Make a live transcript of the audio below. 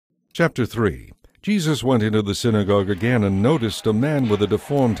Chapter 3. Jesus went into the synagogue again and noticed a man with a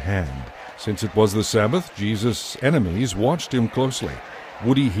deformed hand. Since it was the Sabbath, Jesus' enemies watched him closely.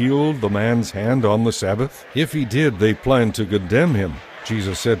 Would he heal the man's hand on the Sabbath? If he did, they planned to condemn him.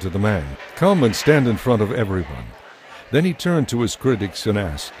 Jesus said to the man, "Come and stand in front of everyone." Then he turned to his critics and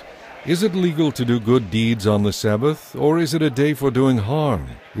asked, "Is it legal to do good deeds on the Sabbath, or is it a day for doing harm?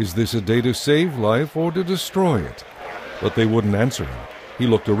 Is this a day to save life or to destroy it?" But they wouldn't answer him. He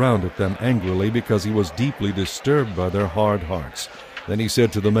looked around at them angrily because he was deeply disturbed by their hard hearts. Then he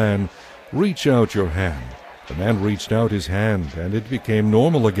said to the man, "Reach out your hand." The man reached out his hand, and it became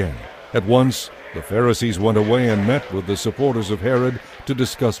normal again. At once, the Pharisees went away and met with the supporters of Herod to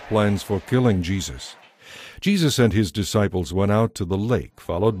discuss plans for killing Jesus. Jesus and his disciples went out to the lake,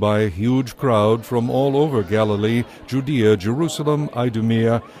 followed by a huge crowd from all over Galilee, Judea, Jerusalem,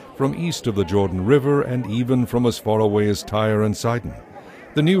 Idumea, from east of the Jordan River, and even from as far away as Tyre and Sidon.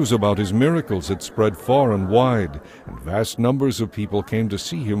 The news about his miracles had spread far and wide, and vast numbers of people came to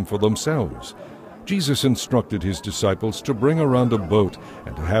see him for themselves. Jesus instructed his disciples to bring around a boat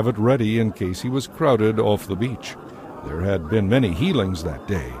and to have it ready in case he was crowded off the beach. There had been many healings that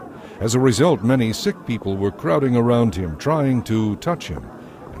day. As a result, many sick people were crowding around him, trying to touch him.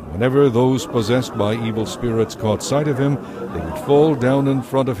 And whenever those possessed by evil spirits caught sight of him, they would fall down in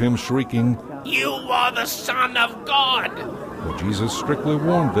front of him, shrieking, "You are the Son of God!" But Jesus strictly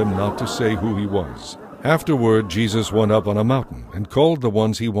warned them not to say who he was. Afterward, Jesus went up on a mountain and called the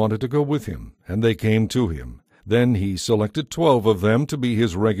ones he wanted to go with him, and they came to him. Then he selected 12 of them to be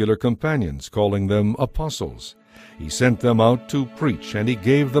his regular companions, calling them apostles. He sent them out to preach, and he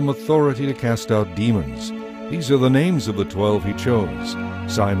gave them authority to cast out demons. These are the names of the 12 he chose.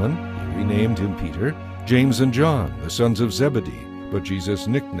 Simon, he renamed him Peter, James and John, the sons of Zebedee, but Jesus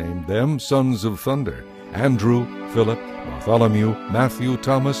nicknamed them sons of thunder. Andrew, Philip, Bartholomew, Matthew,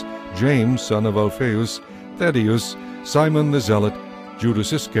 Thomas, James, son of Alphaeus, Thaddeus, Simon the Zealot,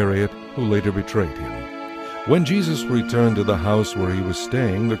 Judas Iscariot, who later betrayed him. When Jesus returned to the house where he was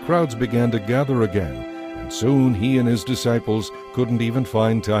staying, the crowds began to gather again, and soon he and his disciples couldn't even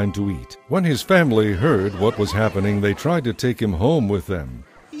find time to eat. When his family heard what was happening, they tried to take him home with them.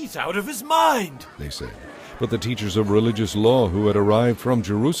 "He's out of his mind," they said. But the teachers of religious law who had arrived from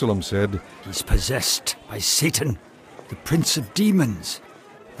Jerusalem said, "He's possessed by Satan, the prince of demons.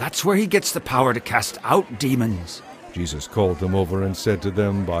 That's where he gets the power to cast out demons." Jesus called them over and said to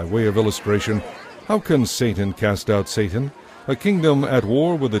them by way of illustration, "How can Satan cast out Satan? A kingdom at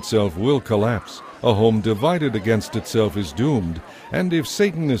war with itself will collapse. A home divided against itself is doomed. And if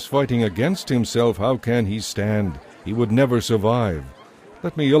Satan is fighting against himself, how can he stand? He would never survive.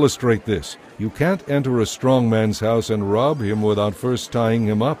 Let me illustrate this. You can't enter a strong man's house and rob him without first tying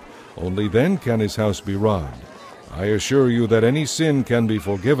him up. Only then can his house be robbed. I assure you that any sin can be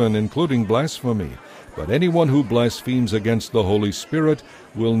forgiven, including blasphemy. But anyone who blasphemes against the Holy Spirit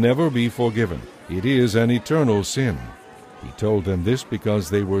will never be forgiven. It is an eternal sin." He told them this because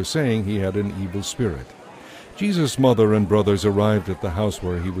they were saying he had an evil spirit. Jesus' mother and brothers arrived at the house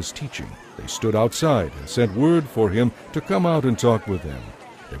where he was teaching. They stood outside and sent word for him to come out and talk with them.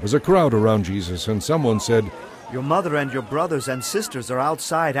 There was a crowd around Jesus, and someone said, "Your mother and your brothers and sisters are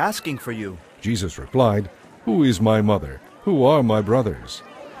outside asking for you." Jesus replied, "Who is my mother? Who are my brothers?"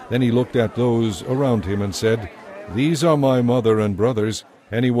 Then he looked at those around him and said, "These are my mother and brothers.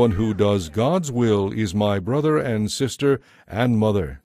 Anyone who does God's will is my brother and sister and mother."